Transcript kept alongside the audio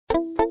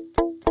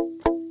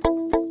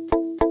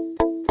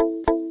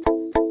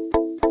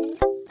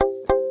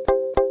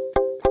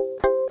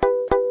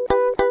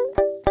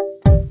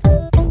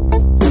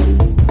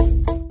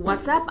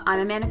I'm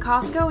Amanda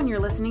Costco, and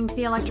you're listening to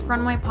the Electric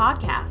Runway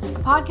Podcast, a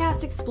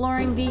podcast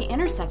exploring the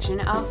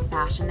intersection of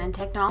fashion and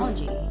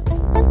technology.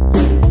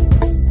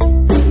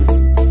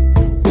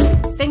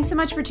 Thanks so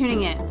much for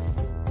tuning in.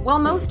 While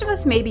most of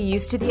us may be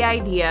used to the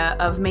idea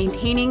of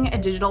maintaining a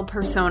digital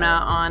persona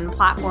on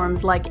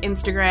platforms like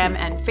Instagram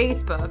and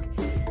Facebook,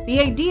 the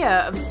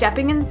idea of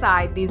stepping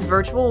inside these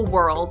virtual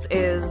worlds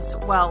is,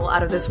 well,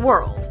 out of this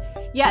world.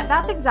 Yet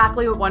that's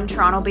exactly what one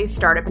Toronto-based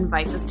startup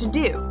invites us to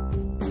do.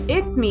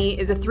 It's Me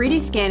is a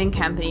 3D scanning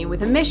company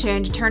with a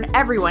mission to turn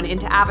everyone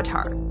into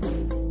avatars.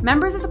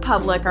 Members of the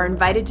public are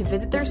invited to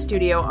visit their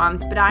studio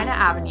on Spadina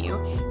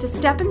Avenue to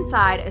step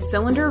inside a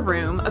cylinder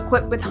room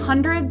equipped with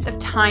hundreds of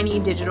tiny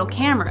digital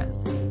cameras.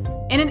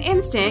 In an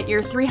instant,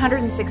 your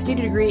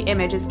 360-degree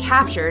image is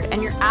captured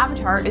and your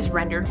avatar is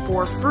rendered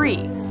for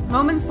free.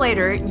 Moments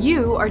later,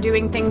 you are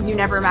doing things you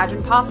never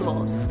imagined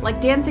possible,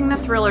 like dancing the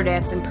Thriller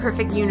dance in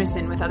perfect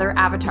unison with other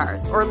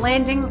avatars, or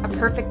landing a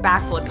perfect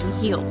backflip in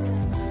heels.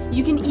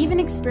 You can even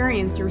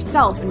experience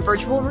yourself in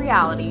virtual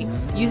reality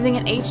using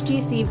an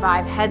HTC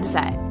Vive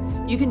headset.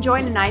 You can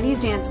join a 90s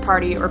dance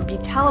party or be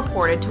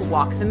teleported to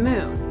walk the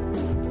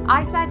moon.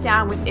 I sat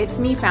down with It's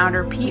Me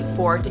founder Pete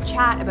Ford to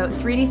chat about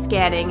 3D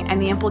scanning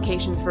and the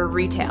implications for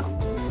retail.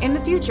 In the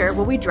future,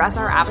 will we dress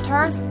our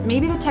avatars?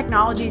 Maybe the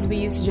technologies we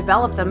use to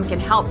develop them can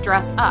help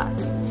dress us.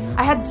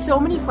 I had so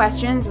many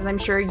questions, as I'm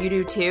sure you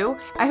do too.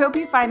 I hope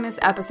you find this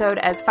episode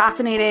as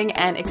fascinating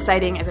and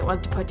exciting as it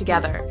was to put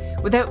together.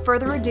 Without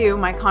further ado,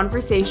 my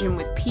conversation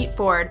with Pete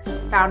Ford,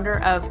 founder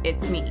of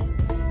It's Me.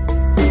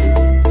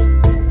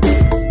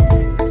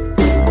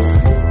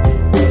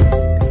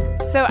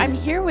 So I'm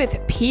here with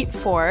Pete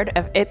Ford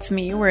of It's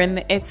Me. We're in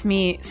the It's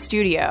Me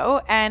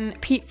studio.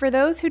 And Pete, for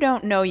those who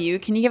don't know you,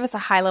 can you give us a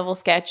high-level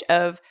sketch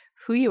of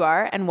who you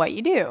are and what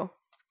you do?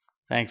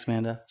 Thanks,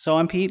 Amanda. So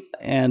I'm Pete,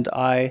 and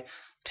I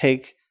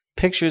take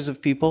pictures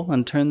of people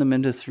and turn them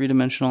into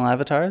three-dimensional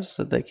avatars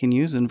that they can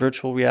use in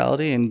virtual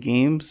reality and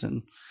games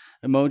and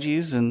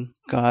emojis and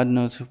God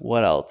knows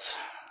what else.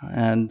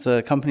 And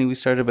the company we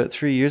started about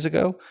 3 years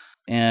ago,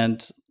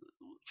 and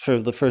for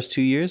the first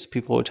 2 years,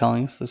 people were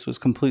telling us this was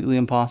completely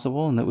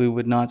impossible and that we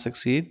would not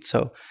succeed.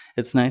 So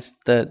it's nice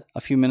that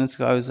a few minutes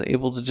ago I was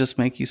able to just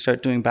make you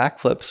start doing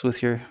backflips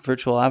with your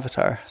virtual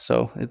avatar.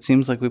 So it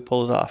seems like we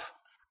pulled it off.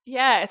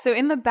 Yeah. So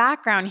in the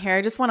background here,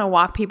 I just want to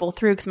walk people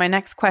through because my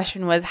next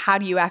question was, how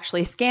do you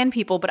actually scan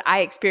people? But I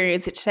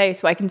experienced it today,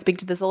 so I can speak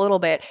to this a little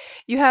bit.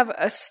 You have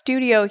a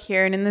studio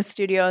here, and in the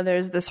studio,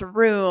 there's this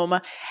room,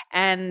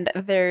 and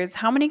there's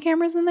how many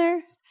cameras in there?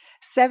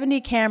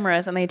 70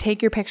 cameras, and they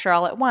take your picture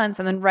all at once,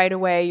 and then right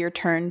away you're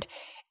turned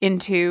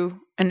into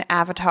an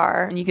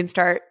avatar, and you can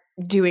start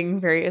doing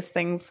various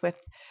things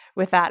with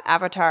that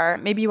avatar.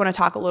 Maybe you want to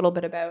talk a little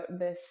bit about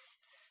this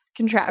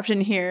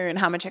contraption here and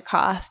how much it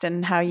cost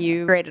and how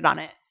you graded on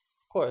it.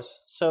 Of course.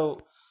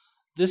 So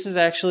this is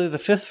actually the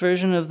 5th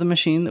version of the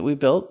machine that we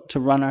built to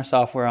run our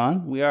software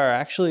on. We are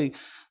actually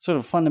sort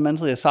of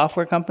fundamentally a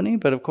software company,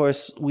 but of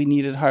course we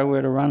needed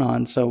hardware to run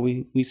on. So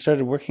we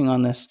started working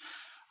on this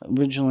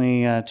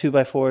originally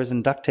 2x4s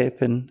and duct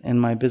tape in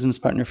my business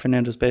partner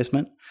Fernando's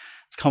basement.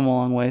 It's come a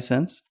long way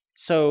since.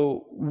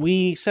 So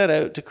we set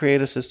out to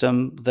create a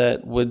system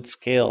that would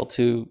scale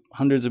to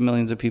hundreds of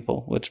millions of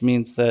people, which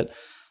means that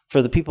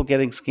for the people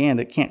getting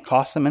scanned, it can't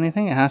cost them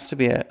anything. It has to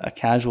be a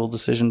casual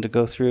decision to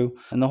go through.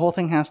 And the whole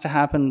thing has to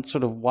happen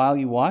sort of while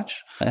you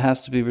watch. It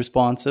has to be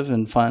responsive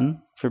and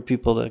fun for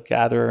people to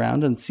gather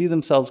around and see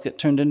themselves get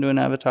turned into an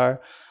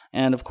avatar.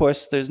 And of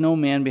course, there's no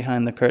man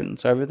behind the curtain.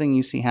 So everything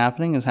you see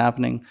happening is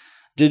happening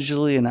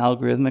digitally and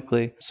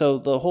algorithmically. So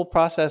the whole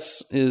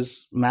process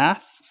is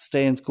math.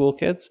 Stay in school,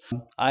 kids.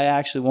 I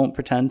actually won't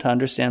pretend to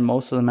understand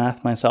most of the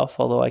math myself,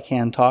 although I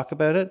can talk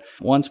about it.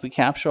 Once we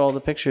capture all the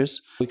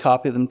pictures, we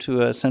copy them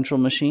to a central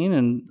machine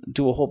and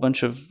do a whole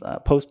bunch of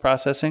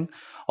post-processing.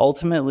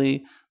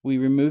 Ultimately, we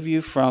remove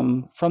you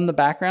from the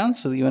background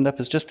so that you end up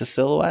as just a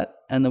silhouette,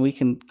 and then we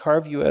can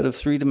carve you out of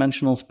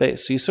three-dimensional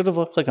space. So you sort of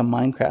look like a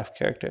Minecraft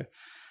character.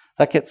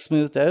 That gets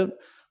smoothed out.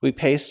 We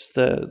paste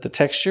the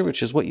texture,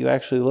 which is what you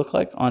actually look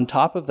like, on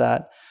top of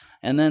that.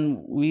 And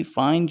then we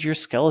find your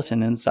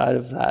skeleton inside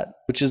of that,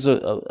 which is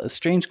a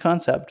strange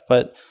concept,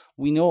 but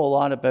we know a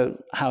lot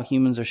about how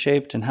humans are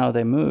shaped and how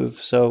they move.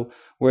 So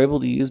we're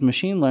able to use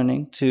machine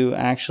learning to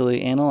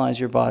actually analyze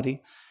your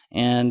body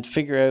and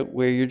figure out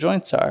where your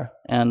joints are.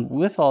 And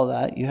with all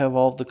that, you have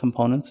all the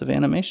components of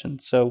animation.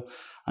 So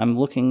I'm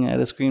looking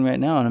at a screen right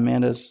now and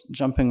Amanda's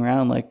jumping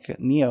around like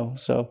Neo.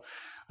 So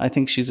I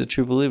think she's a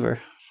true believer.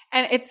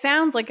 And it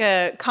sounds like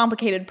a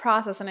complicated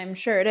process, and I'm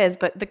sure it is,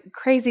 but the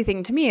crazy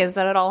thing to me is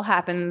that it all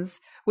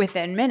happens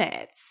within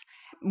minutes.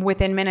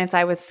 Within minutes,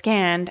 I was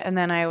scanned, and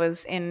then I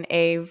was in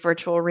a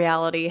virtual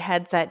reality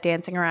headset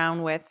dancing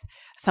around with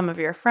some of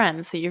your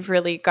friends. So you've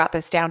really got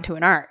this down to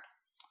an art.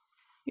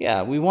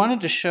 Yeah, we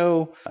wanted to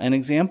show an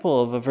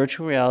example of a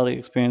virtual reality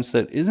experience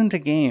that isn't a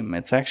game.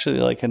 It's actually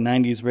like a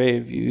 90s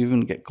rave. You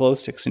even get glow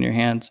sticks in your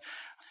hands.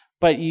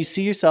 But you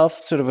see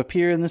yourself sort of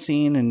appear in the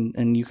scene,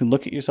 and you can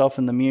look at yourself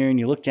in the mirror, and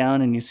you look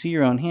down and you see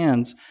your own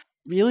hands.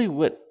 really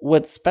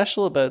what's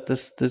special about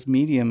this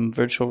medium,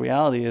 virtual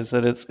reality, is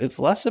that it's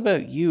less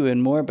about you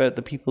and more about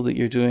the people that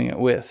you're doing it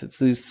with. It's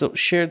these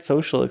shared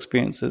social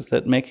experiences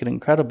that make it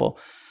incredible.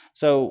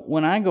 So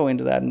when I go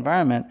into that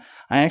environment,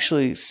 I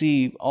actually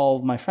see all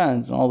of my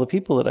friends and all the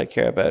people that I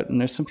care about. And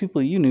there's some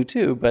people you knew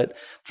too, but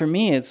for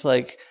me, it's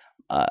like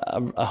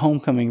a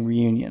homecoming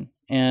reunion.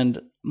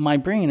 And my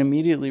brain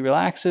immediately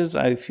relaxes.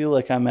 I feel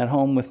like I'm at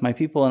home with my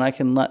people, and I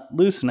can let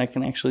loose and I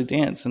can actually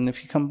dance. And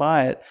if you come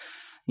by it,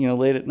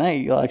 late at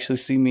night, you'll actually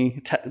see me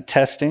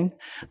testing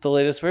the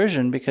latest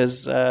version,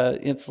 because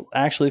it's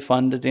actually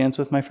fun to dance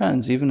with my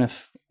friends, even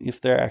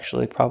if they're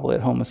actually probably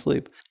at home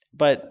asleep.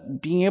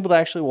 But being able to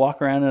actually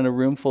walk around in a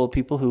room full of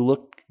people who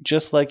look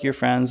just like your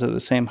friends, are the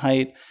same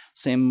height,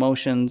 same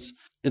motions,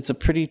 it's a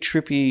pretty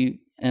trippy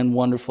and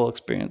wonderful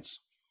experience.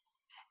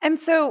 And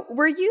so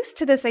we're used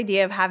to this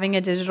idea of having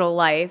a digital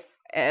life,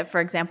 for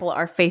example,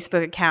 our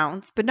Facebook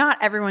accounts, but not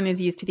everyone is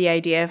used to the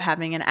idea of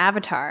having an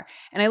avatar.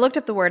 And I looked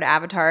up the word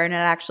avatar, and it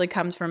actually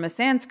comes from a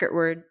Sanskrit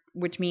word,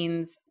 which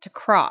means to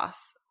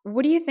cross.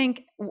 What do you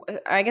think?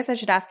 I guess I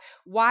should ask,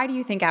 why do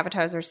you think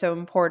avatars are so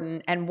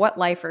important, and what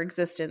life or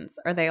existence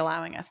are they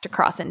allowing us to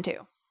cross into?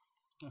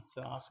 That's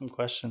an awesome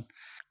question.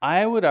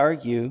 I would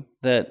argue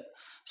that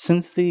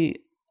since the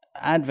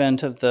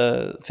advent of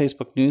the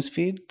Facebook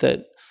newsfeed,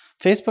 that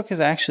Facebook has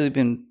actually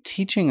been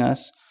teaching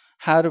us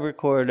how to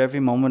record every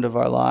moment of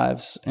our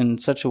lives in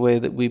such a way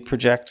that we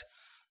project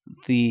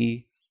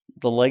the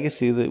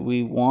legacy that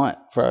we want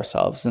for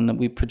ourselves, and that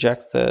we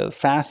project the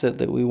facet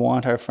that we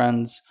want our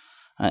friends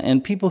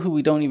and people who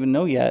we don't even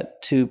know yet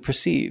to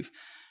perceive,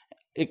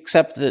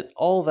 except that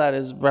all that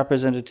is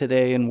represented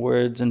today in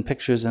words and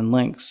pictures and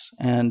links.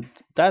 And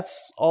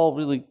that's all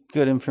really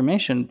good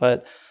information,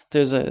 but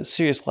there's a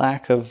serious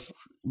lack of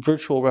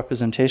virtual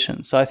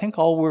representation. So I think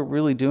all we're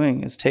really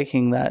doing is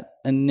taking that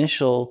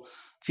initial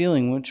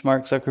feeling which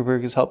Mark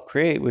Zuckerberg has helped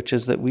create, which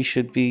is that we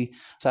should be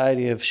a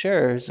society of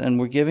sharers, and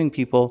we're giving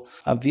people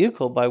a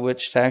vehicle by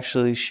which to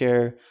actually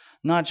share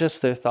not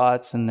just their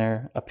thoughts and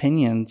their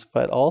opinions,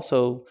 but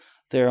also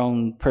their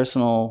own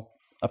personal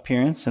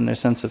appearance and their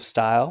sense of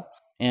style.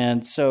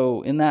 And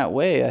so in that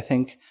way, I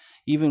think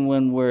even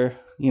when we're,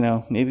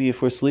 maybe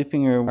if we're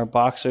sleeping or our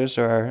boxers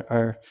or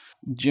our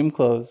gym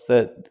clothes,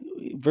 that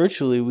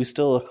virtually we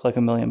still look like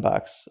 $1 million.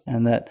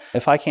 And that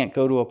if I can't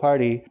go to a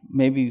party,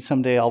 maybe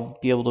someday I'll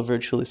be able to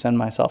virtually send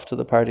myself to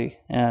the party.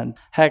 And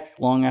heck,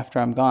 long after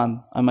I'm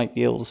gone, I might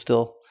be able to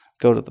still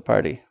go to the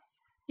party.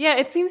 Yeah,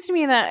 it seems to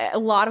me that a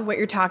lot of what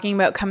you're talking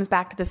about comes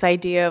back to this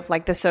idea of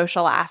like the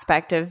social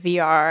aspect of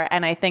VR.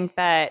 And I think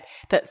that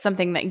that's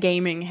something that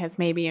gaming has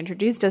maybe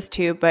introduced us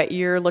to, but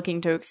you're looking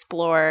to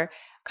explore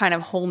kind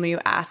of whole new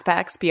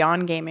aspects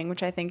beyond gaming,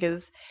 which I think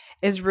is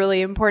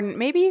really important.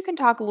 Maybe you can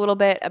talk a little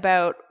bit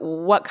about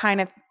what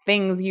kind of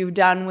things you've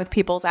done with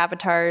people's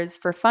avatars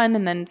for fun,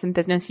 and then some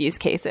business use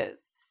cases.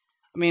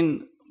 I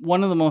mean,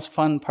 one of the most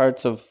fun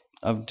parts of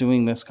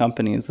doing this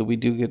company is that we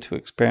do get to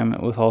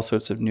experiment with all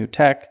sorts of new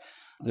tech.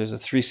 There's a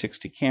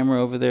 360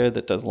 camera over there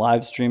that does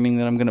live streaming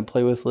that I'm going to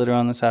play with later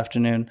on this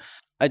afternoon.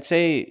 I'd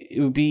say it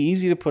would be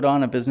easy to put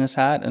on a business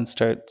hat and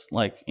start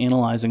like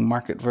analyzing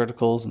market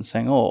verticals and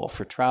saying, oh,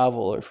 for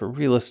travel or for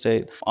real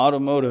estate,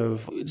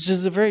 automotive. It's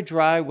just a very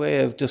dry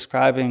way of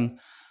describing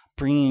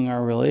bringing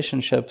our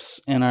relationships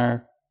and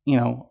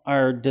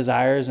our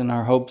desires and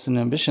our hopes and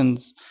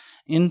ambitions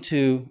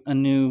into a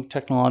new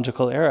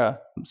technological era.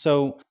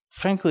 So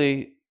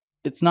frankly,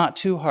 it's not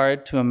too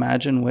hard to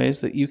imagine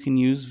ways that you can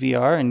use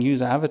VR and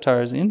use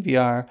avatars in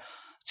VR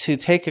to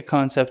take a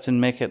concept and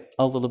make it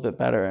a little bit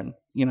better. And,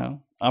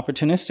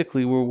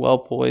 opportunistically, we're well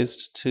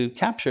poised to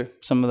capture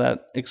some of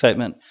that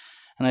excitement.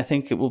 And I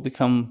think it will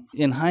become,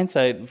 in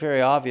hindsight,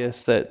 very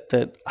obvious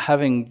that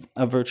having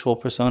a virtual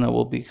persona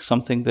will be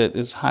something that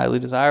is highly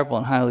desirable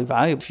and highly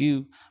valuable. If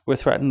you were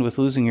threatened with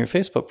losing your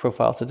Facebook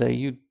profile today,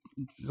 you'd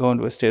go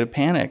into a state of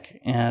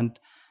panic. And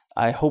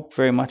I hope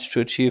very much to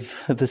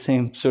achieve the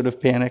same sort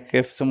of panic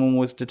if someone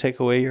was to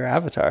take away your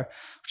avatar,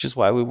 which is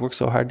why we work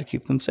so hard to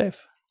keep them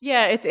safe.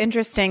 Yeah, it's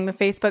interesting. The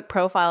Facebook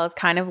profile is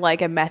kind of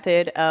like a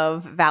method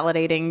of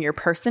validating your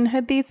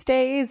personhood these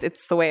days.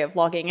 It's the way of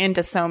logging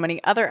into so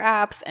many other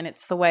apps, and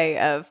it's the way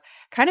of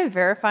kind of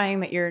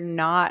verifying that you're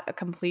not a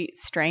complete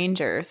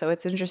stranger. So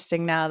it's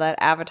interesting now that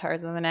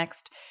avatars are the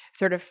next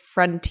sort of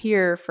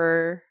frontier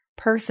for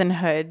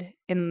personhood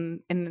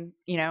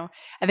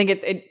I think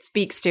it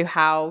speaks to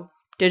how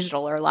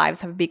digital our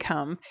lives have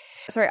become.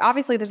 Sorry,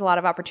 obviously there's a lot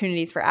of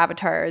opportunities for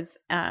avatars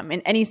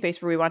in any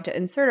space where we want to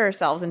insert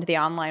ourselves into the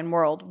online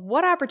world.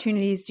 What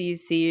opportunities do you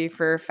see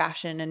for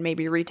fashion and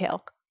maybe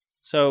retail?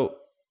 So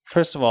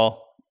first of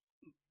all,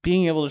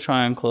 being able to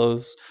try on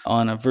clothes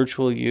on a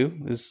virtual you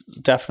is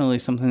definitely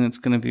something that's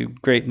going to be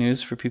great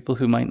news for people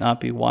who might not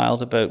be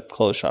wild about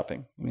clothes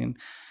shopping. I mean,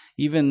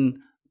 even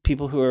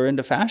people who are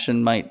into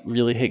fashion might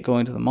really hate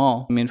going to the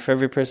mall. I mean, for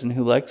every person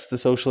who likes the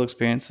social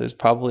experience, there's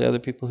probably other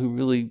people who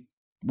really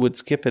would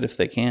skip it if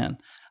they can.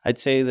 I'd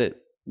say that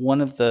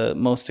one of the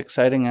most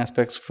exciting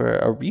aspects for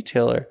a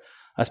retailer,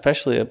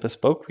 especially a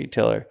bespoke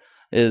retailer,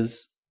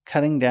 is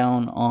cutting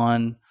down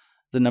on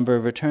the number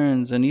of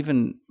returns, and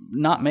even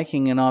not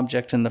making an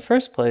object in the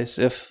first place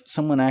if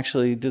someone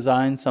actually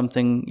designs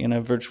something in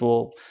a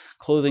virtual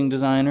clothing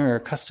designer or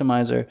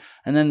customizer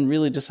and then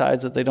really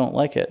decides that they don't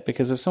like it.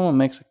 Because if someone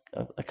makes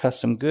a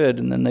custom good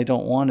and then they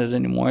don't want it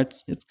anymore,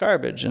 it's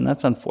garbage, and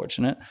that's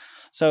unfortunate.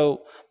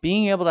 So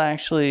being able to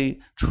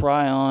actually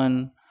try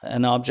on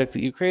an object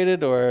that you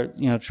created, or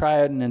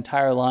try out an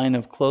entire line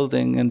of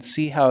clothing and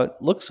see how it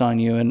looks on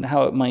you and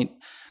how it might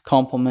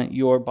complement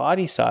your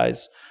body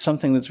size,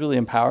 something that's really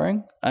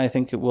empowering. I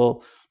think it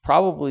will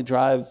probably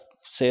drive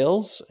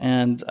sales,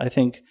 and I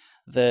think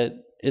that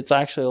it's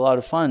actually a lot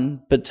of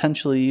fun,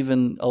 potentially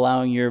even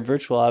allowing your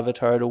virtual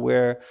avatar to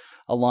wear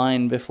a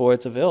line before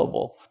it's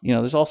available.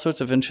 There's all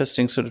sorts of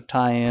interesting sort of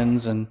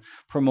tie-ins and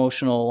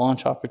promotional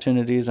launch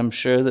opportunities I'm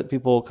sure that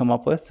people will come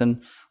up with,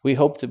 and we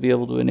hope to be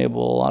able to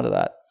enable a lot of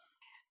that.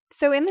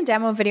 So in the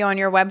demo video on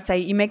your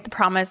website, you make the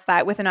promise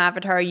that with an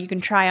avatar, you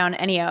can try on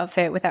any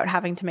outfit without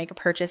having to make a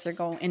purchase or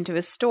go into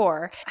a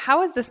store.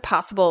 How is this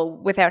possible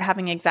without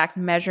having exact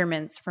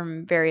measurements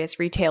from various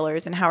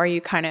retailers? And how are you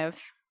kind of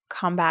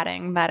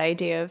combating that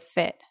idea of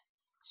fit?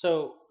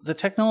 So the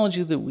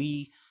technology that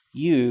we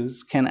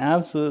use can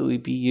absolutely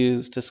be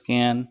used to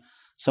scan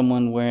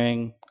someone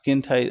wearing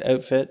skin-tight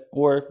outfit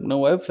or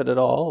no outfit at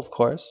all, of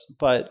course.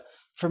 But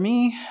for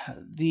me,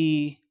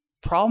 the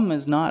problem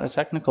is not a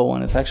technical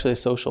one. It's actually a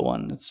social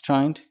one. It's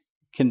trying to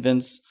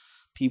convince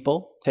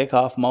people take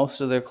off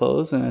most of their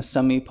clothes in a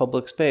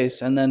semi-public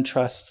space and then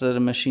trust that a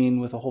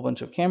machine with a whole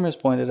bunch of cameras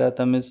pointed at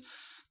them is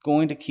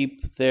going to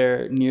keep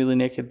their nearly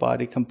naked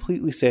body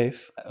completely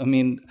safe. I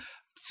mean,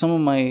 some of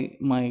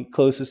my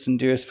closest and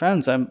dearest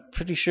friends, I'm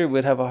pretty sure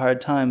would have a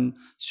hard time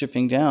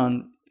stripping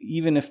down,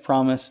 even if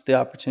promised the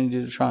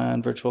opportunity to try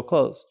on virtual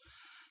clothes.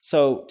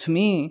 So to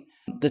me,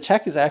 the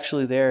tech is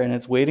actually there and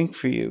it's waiting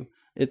for you.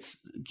 It's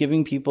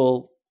giving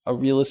people a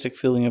realistic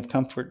feeling of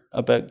comfort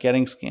about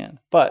getting scanned.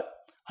 But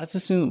let's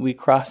assume that we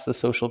cross the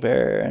social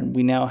barrier and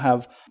we now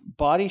have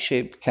body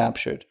shape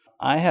captured.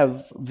 I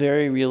have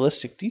very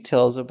realistic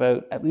details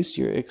about at least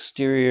your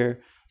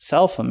exterior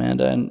self,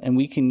 Amanda, and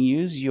we can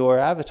use your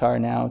avatar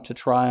now to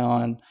try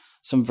on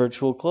some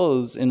virtual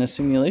clothes in a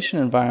simulation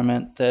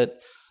environment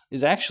that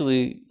is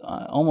actually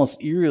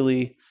almost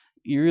eerily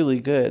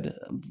good.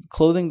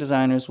 Clothing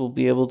designers will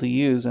be able to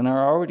use, and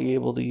are already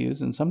able to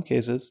use in some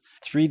cases,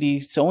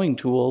 3D sewing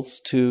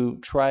tools to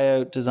try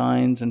out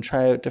designs and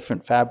try out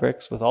different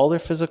fabrics with all their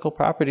physical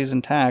properties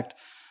intact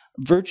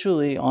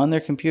virtually on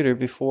their computer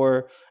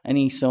before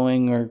any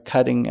sewing or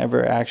cutting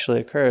ever actually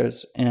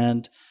occurs.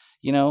 And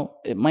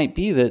it might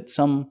be that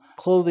some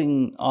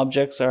clothing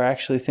objects are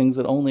actually things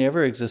that only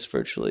ever exist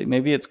virtually.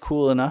 Maybe it's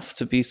cool enough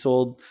to be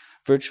sold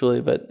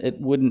virtually, but it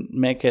wouldn't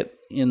make it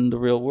in the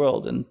real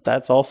world. And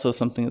that's also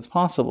something that's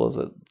possible, is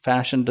that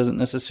fashion doesn't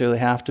necessarily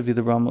have to be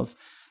the realm of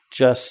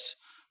just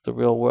the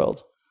real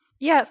world.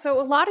 Yeah,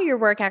 so a lot of your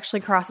work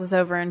actually crosses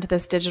over into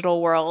this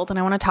digital world, and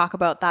I want to talk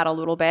about that a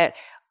little bit.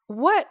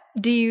 What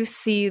do you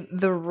see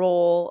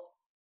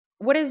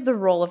what is the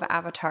role of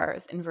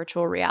avatars in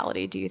virtual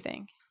reality, do you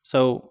think?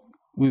 So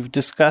we've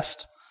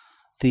discussed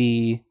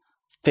the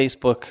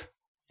Facebook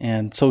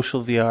and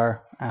social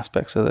VR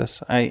aspects of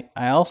this. I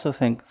also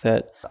think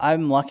that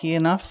I'm lucky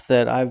enough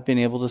that I've been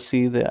able to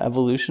see the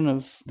evolution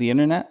of the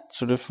internet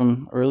sort of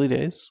from early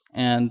days,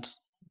 and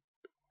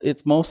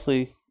it's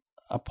mostly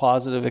a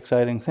positive,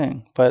 exciting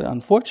thing. But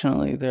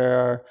unfortunately, there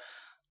are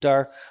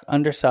dark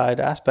underside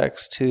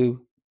aspects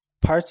to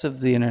parts of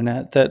the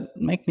internet that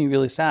make me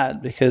really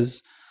sad,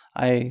 because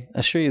I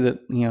assure you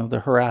that, the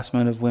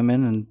harassment of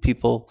women and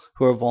people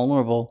who are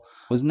vulnerable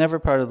was never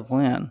part of the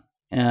plan.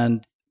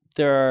 And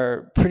there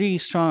are pretty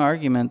strong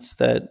arguments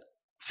that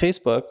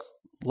Facebook,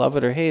 love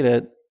it or hate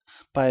it,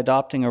 by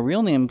adopting a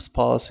real names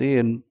policy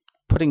and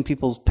putting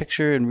people's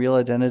picture and real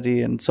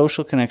identity and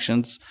social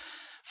connections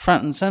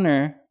front and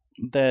center,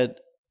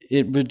 that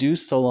it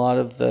reduced a lot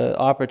of the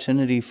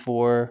opportunity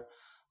for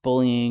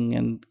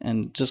bullying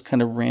and just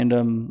kind of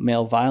random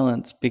male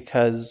violence,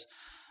 because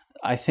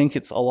I think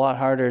it's a lot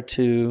harder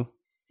to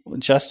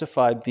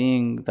justify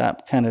being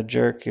that kind of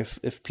jerk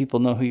if people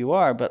know who you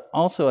are. But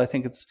also I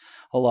think it's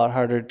a lot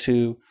harder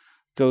to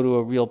go to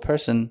a real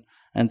person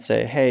and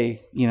say,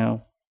 hey,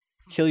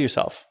 kill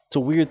yourself. It's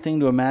a weird thing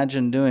to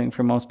imagine doing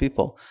for most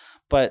people.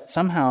 But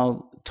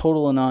somehow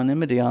total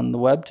anonymity on the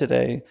web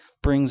today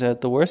brings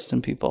out the worst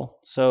in people.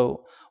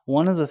 So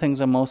one of the things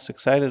I'm most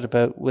excited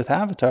about with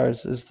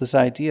avatars is this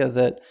idea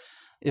that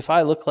if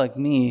I look like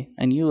me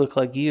and you look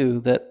like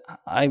you, that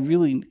I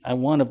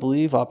want to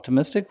believe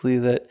optimistically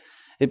that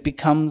it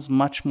becomes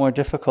much more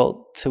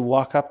difficult to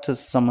walk up to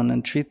someone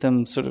and treat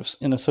them sort of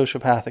in a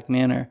sociopathic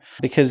manner,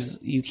 because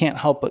you can't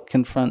help but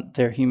confront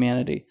their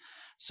humanity.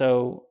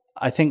 So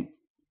I think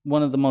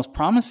one of the most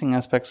promising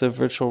aspects of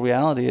virtual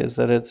reality is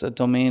that it's a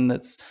domain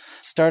that's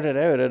started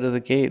out of the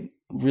gate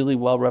really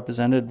well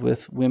represented,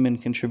 with women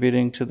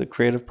contributing to the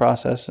creative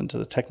process and to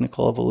the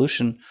technical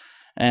evolution.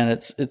 And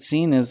it's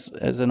seen as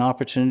an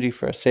opportunity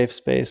for a safe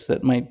space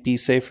that might be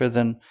safer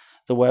than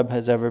the web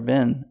has ever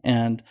been.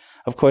 And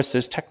of course,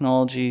 there's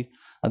technology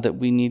that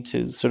we need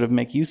to sort of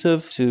make use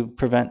of to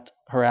prevent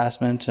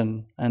harassment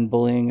and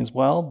bullying as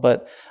well.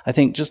 But I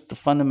think just the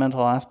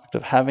fundamental aspect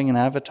of having an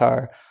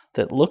avatar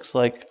that looks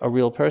like a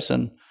real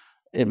person,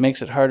 it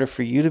makes it harder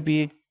for you to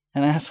be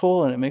an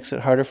asshole, and it makes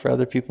it harder for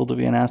other people to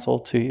be an asshole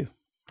to you.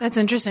 That's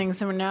interesting.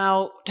 So we're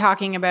now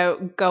talking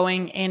about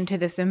going into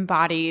this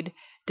embodied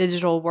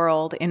digital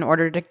world in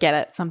order to get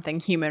at something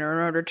human, or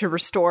in order to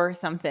restore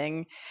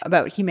something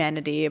about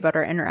humanity, about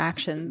our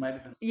interactions.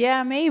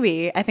 Yeah,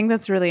 maybe. I think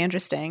that's really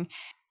interesting.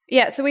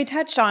 Yeah, so we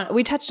touched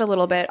a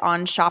little bit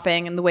on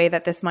shopping and the way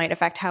that this might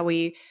affect how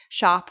we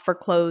shop for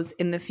clothes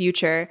in the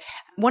future.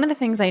 One of the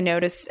things I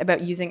noticed about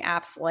using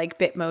apps like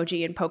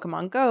Bitmoji and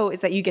Pokemon Go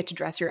is that you get to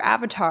dress your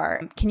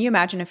avatar. Can you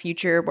imagine a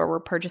future where we're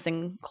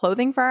purchasing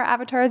clothing for our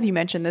avatars? You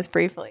mentioned this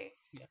briefly.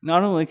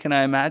 Not only can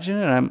I imagine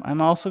it,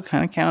 I'm also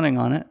kind of counting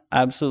on it.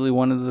 Absolutely,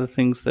 one of the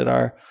things that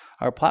our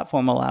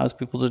platform allows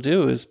people to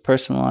do is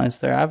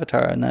personalize their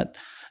avatar, and that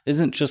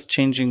isn't just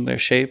changing their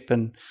shape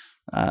and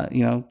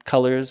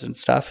colors and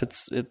stuff.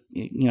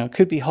 It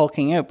could be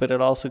hulking out, but it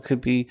also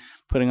could be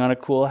putting on a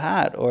cool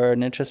hat or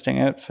an interesting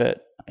outfit,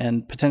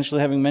 and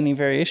potentially having many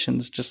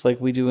variations, just like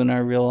we do in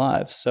our real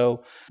lives.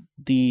 So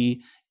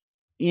the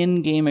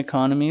in-game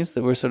economies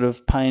that were sort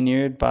of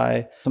pioneered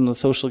by some of the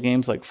social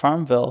games like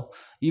Farmville,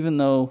 even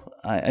though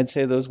I'd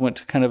say those went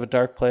to kind of a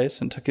dark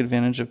place and took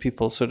advantage of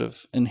people's sort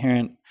of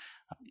inherent,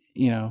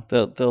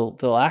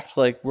 they'll act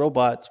like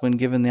robots when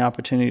given the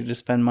opportunity to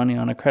spend money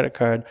on a credit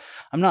card.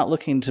 I'm not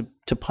looking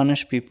to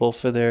punish people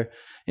for their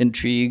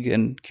intrigue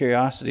and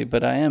curiosity,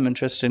 but I am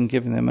interested in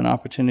giving them an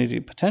opportunity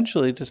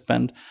potentially to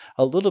spend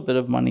a little bit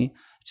of money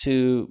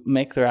to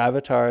make their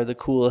avatar the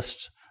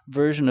coolest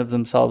version of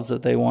themselves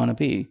that they want to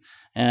be.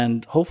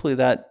 And hopefully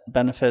that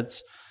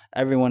benefits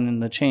everyone in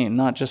the chain,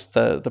 not just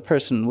the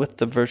person with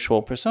the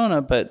virtual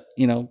persona, but,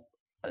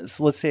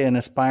 let's say an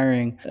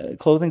aspiring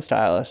clothing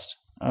stylist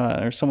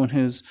or someone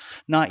who's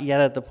not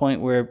yet at the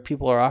point where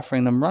people are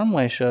offering them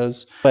runway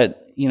shows.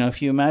 But,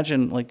 if you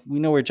imagine, like, we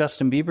know where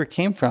Justin Bieber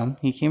came from.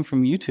 He came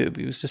from YouTube.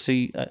 He was just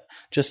a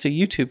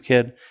YouTube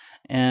kid.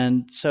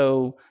 And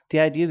so the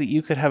idea that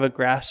you could have a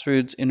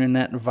grassroots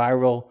internet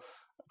viral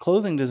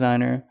clothing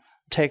designer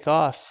take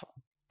off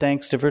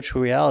thanks to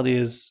virtual reality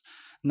is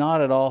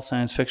not at all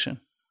science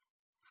fiction.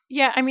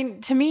 Yeah, I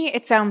mean, to me,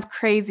 it sounds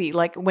crazy.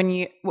 Like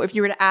if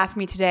you were to ask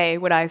me today,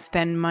 would I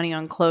spend money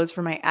on clothes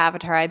for my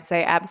avatar? I'd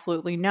say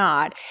absolutely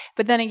not.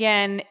 But then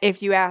again,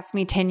 if you asked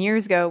me 10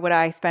 years ago, would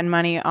I spend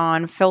money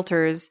on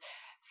filters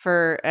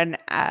for an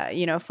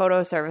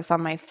photo service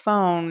on my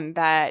phone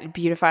that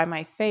beautify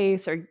my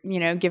face or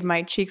give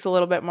my cheeks a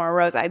little bit more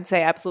rose? I'd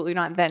say absolutely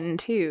not then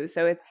too.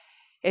 So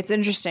it's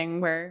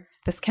interesting where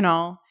this can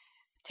all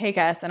take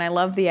us, and I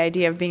love the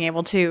idea of being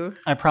able to.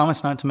 I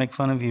promise not to make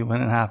fun of you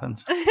when it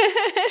happens.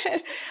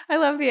 I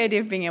love the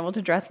idea of being able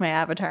to dress my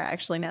avatar,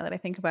 actually, now that I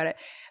think about it.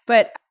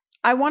 But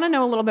I want to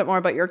know a little bit more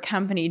about your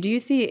company. Do you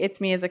see It's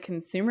Me as a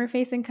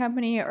consumer-facing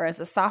company or as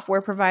a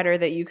software provider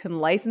that you can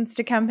license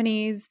to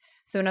companies?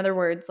 So in other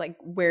words, like,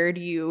 where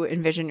do you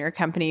envision your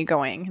company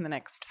going in the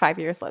next 5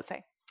 years, let's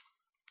say?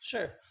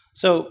 Sure.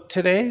 So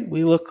today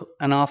we look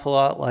an awful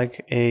lot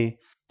like a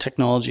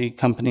technology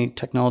company,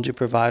 technology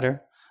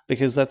provider,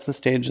 because that's the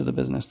stage of the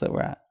business that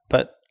we're at.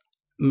 But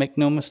make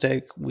no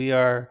mistake, we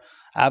are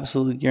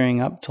absolutely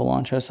gearing up to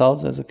launch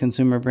ourselves as a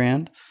consumer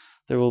brand.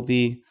 There will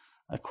be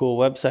a cool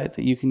website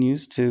that you can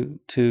use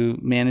to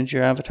manage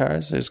your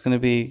avatars. There's going to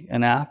be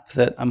an app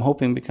that I'm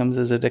hoping becomes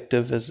as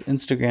addictive as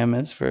Instagram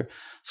is for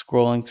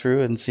scrolling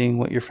through and seeing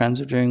what your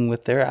friends are doing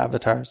with their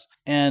avatars.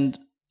 And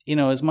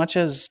as much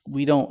as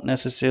we don't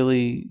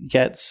necessarily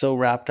get so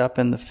wrapped up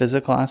in the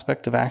physical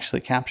aspect of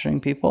actually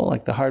capturing people,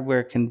 like the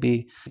hardware can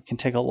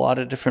take a lot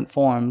of different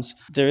forms.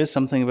 There is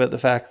something about the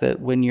fact that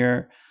when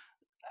you're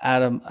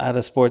at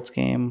a sports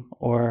game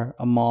or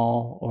a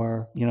mall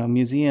or a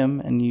museum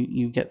and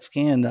you get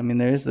scanned, I mean,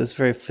 there is this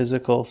very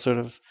physical sort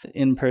of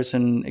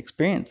in-person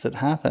experience that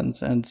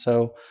happens. And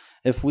so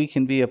if we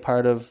can be a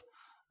part of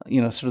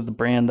sort of the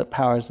brand that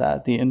powers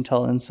that, the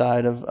Intel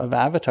inside of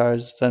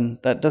avatars, then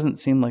that doesn't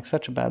seem like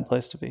such a bad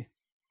place to be.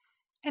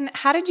 And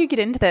how did you get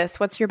into this?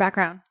 What's your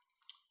background?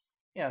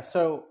 Yeah,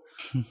 so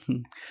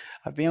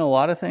I've been a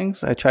lot of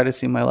things. I try to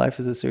see my life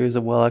as a series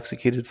of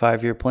well-executed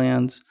 5-year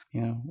plans.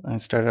 I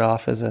started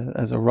off as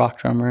a rock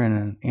drummer and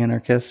an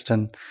anarchist,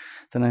 and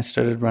then I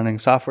started running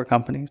software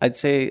companies. I'd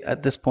say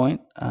at this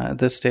point, at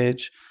this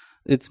stage,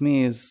 It's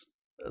Me is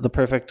the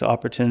perfect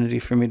opportunity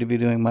for me to be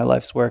doing my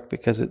life's work,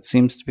 because it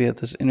seems to be at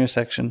this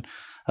intersection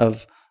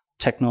of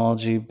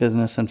technology,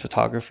 business, and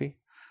photography.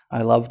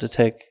 I love to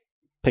take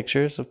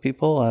pictures of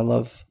people. I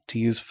love to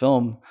use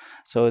film.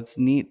 So it's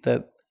neat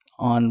that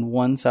on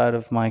one side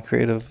of my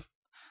creative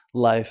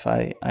life,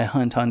 I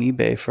hunt on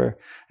eBay for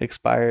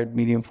expired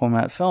medium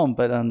format film,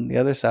 but on the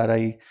other side,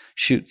 I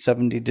shoot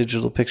 70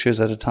 digital pictures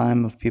at a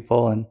time of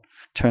people and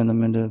turn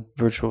them into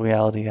virtual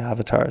reality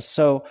avatars.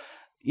 So,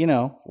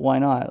 why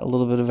not? A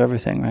little bit of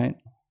everything, right?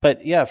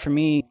 But yeah, for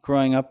me,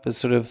 growing up as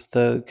sort of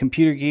the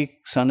computer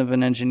geek, son of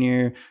an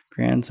engineer,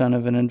 grandson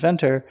of an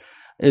inventor,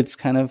 it's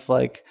kind of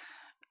like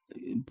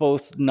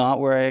both not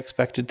where I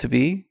expected to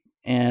be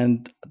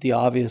and the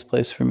obvious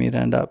place for me to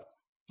end up.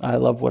 I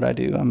love what I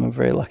do. I'm a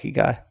very lucky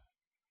guy.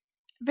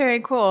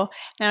 Very cool.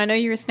 Now, I know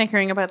you were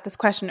snickering about this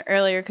question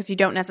earlier because you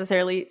don't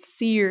necessarily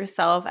see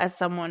yourself as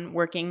someone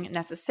working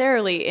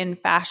necessarily in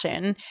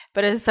fashion,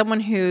 but as someone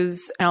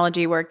whose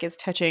technology work is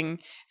touching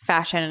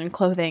fashion and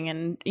clothing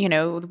and,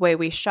 the way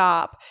we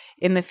shop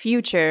in the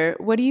future,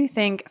 what do you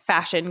think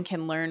fashion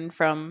can learn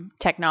from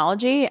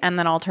technology? And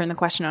then I'll turn the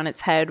question on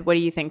its head. What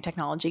do you think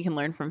technology can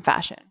learn from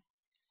fashion?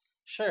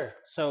 Sure.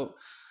 So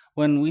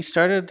when we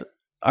started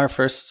our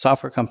first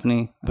software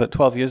company about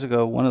 12 years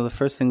ago, one of the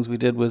first things we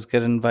did was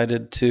get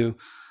invited to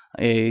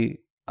a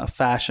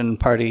fashion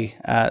party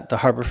at the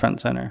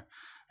Harborfront Center.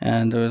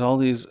 And there was all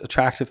these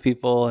attractive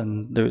people,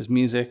 and there was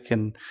music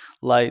and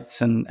lights,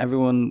 and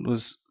everyone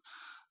was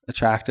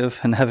attractive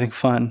and having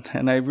fun.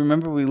 And I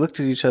remember we looked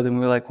at each other and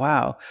we were like,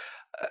 wow,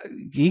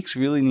 geeks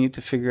really need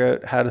to figure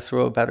out how to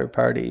throw a better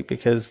party,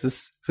 because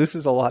this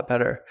is a lot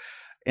better.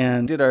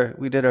 And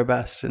we did our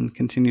best and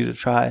continue to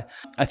try.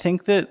 I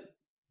think that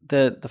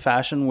the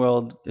fashion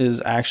world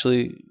is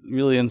actually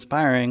really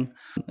inspiring.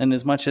 And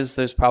as much as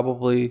there's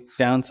probably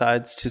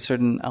downsides to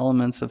certain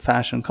elements of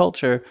fashion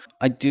culture,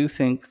 I do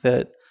think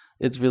that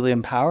it's really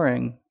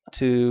empowering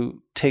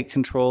to take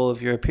control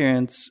of your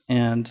appearance,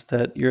 and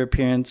that your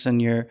appearance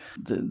and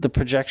the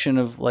projection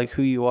of like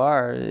who you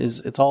are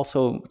it's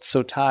also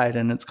so tied,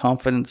 and it's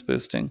confidence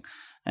boosting.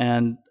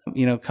 And,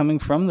 coming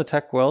from the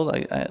tech world,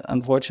 I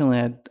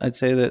unfortunately, I'd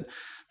say that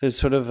there's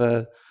sort of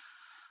a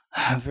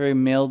very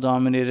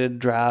male-dominated,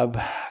 drab,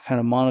 kind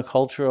of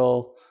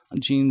monocultural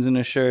jeans and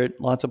a shirt,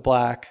 lots of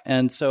black.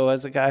 And so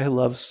as a guy who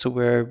loves to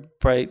wear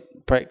bright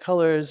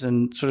colors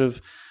and sort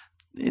of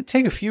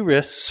take a few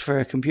risks for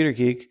a computer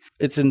geek,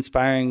 it's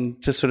inspiring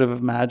to sort of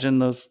imagine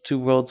those two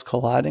worlds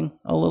colliding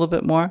a little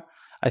bit more.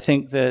 I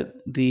think that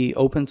the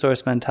open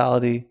source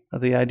mentality,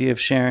 the idea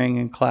of sharing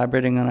and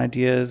collaborating on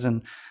ideas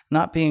and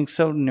not being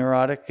so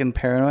neurotic and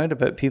paranoid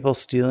about people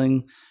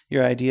stealing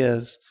your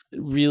ideas,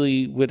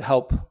 really would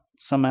help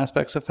some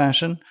aspects of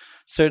fashion.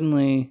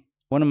 Certainly,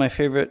 one of my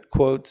favorite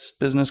quotes,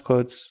 business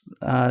quotes,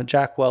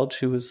 Jack Welch,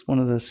 who was one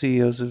of the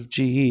CEOs of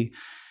GE,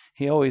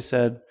 he always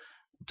said,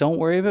 don't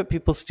worry about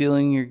people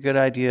stealing your good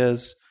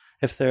ideas.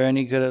 If they're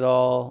any good at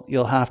all,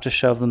 you'll have to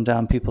shove them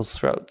down people's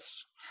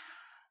throats.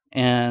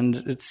 And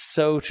it's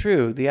so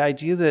true. The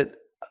idea that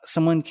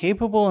someone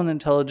capable and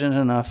intelligent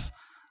enough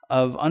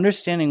of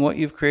understanding what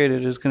you've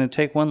created is going to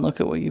take one look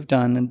at what you've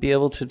done and be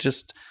able to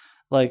just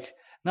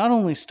not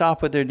only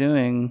stop what they're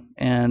doing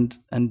and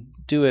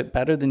do it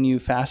better than you,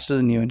 faster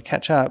than you, and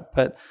catch up,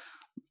 but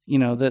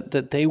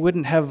that they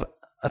wouldn't have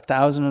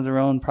 1,000 of their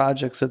own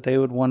projects that they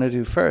would want to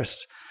do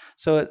first.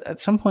 So at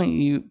some point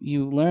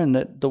you learn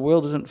that the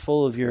world isn't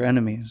full of your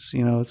enemies.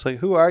 It's like,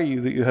 who are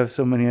you that you have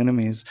so many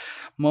enemies?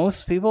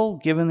 Most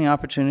people, given the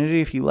opportunity,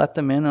 if you let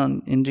them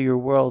into your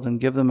world and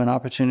give them an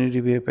opportunity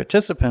to be a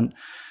participant,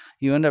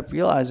 you end up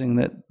realizing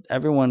that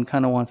everyone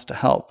kind of wants to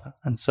help.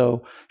 And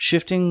so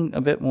shifting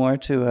a bit more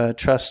to a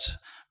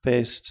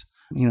trust-based,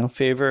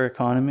 favor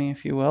economy,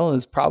 if you will,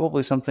 is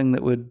probably something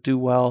that would do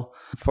well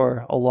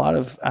for a lot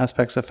of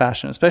aspects of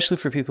fashion, especially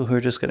for people who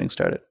are just getting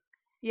started.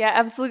 Yeah,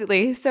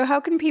 absolutely. So how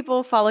can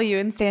people follow you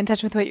and stay in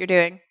touch with what you're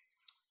doing?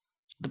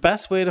 The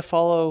best way to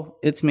follow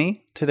It's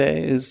Me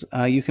today is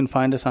you can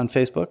find us on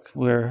Facebook.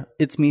 We're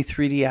It's Me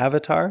 3D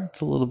Avatar.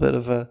 It's a little bit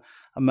of a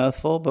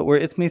mouthful, but we're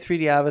It's Me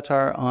 3D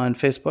Avatar on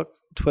Facebook,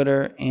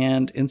 Twitter,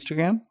 and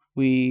Instagram.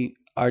 We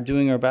are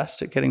doing our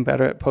best at getting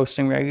better at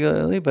posting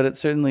regularly, but it's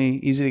certainly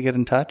easy to get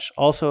in touch.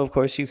 Also, of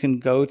course, you can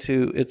go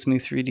to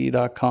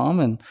itsme3d.com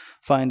and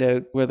find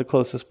out where the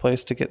closest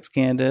place to get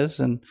scanned is,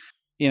 and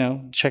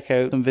check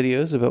out some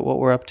videos about what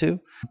we're up to.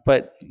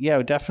 But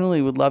yeah,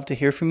 definitely would love to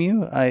hear from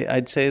you.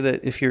 I'd say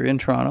that if you're in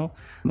Toronto,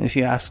 if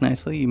you ask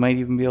nicely, you might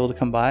even be able to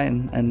come by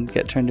and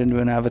get turned into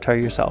an avatar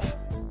yourself.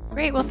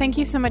 Great. Well, thank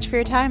you so much for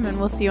your time, and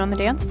we'll see you on the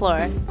dance floor.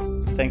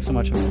 Thanks so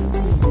much.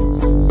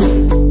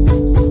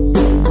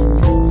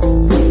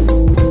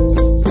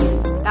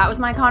 That was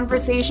my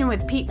conversation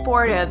with Pete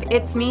Ford of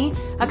It's Me,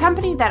 a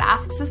company that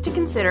asks us to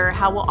consider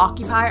how we'll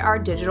occupy our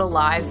digital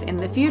lives in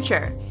the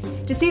future.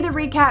 To see the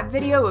recap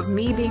video of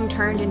me being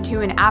turned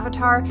into an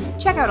avatar,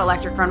 check out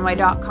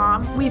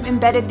electricrunway.com. We've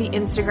embedded the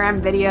Instagram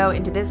video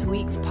into this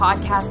week's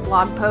podcast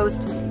blog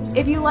post.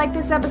 If you like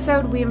this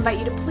episode, we invite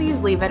you to please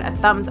leave it a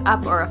thumbs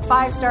up or a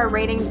 5-star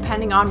rating,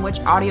 depending on which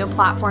audio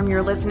platform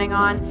you're listening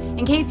on.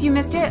 In case you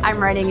missed it, I'm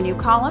writing a new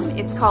column.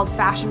 It's called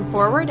Fashion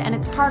Forward, and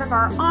it's part of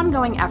our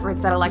ongoing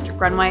efforts at Electric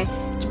Runway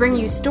to bring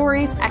you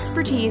stories,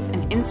 expertise,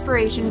 and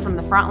inspiration from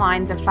the front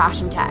lines of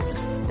fashion tech.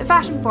 The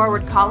Fashion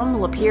Forward column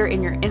will appear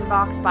in your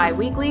inbox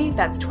bi-weekly,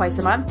 that's twice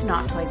a month,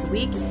 not twice a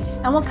week,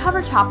 and will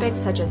cover topics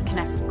such as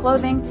connected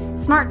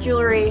clothing, smart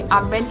jewelry,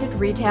 augmented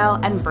retail,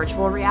 and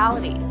virtual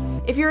reality.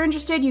 If you're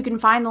interested, you can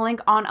find the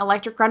link on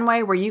Electric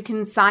Runway where you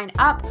can sign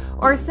up,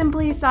 or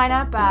simply sign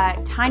up at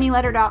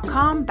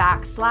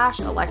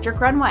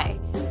tinyletter.com/Electric Runway.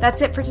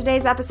 That's it for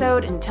today's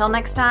episode. Until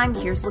next time,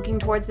 here's looking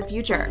towards the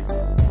future.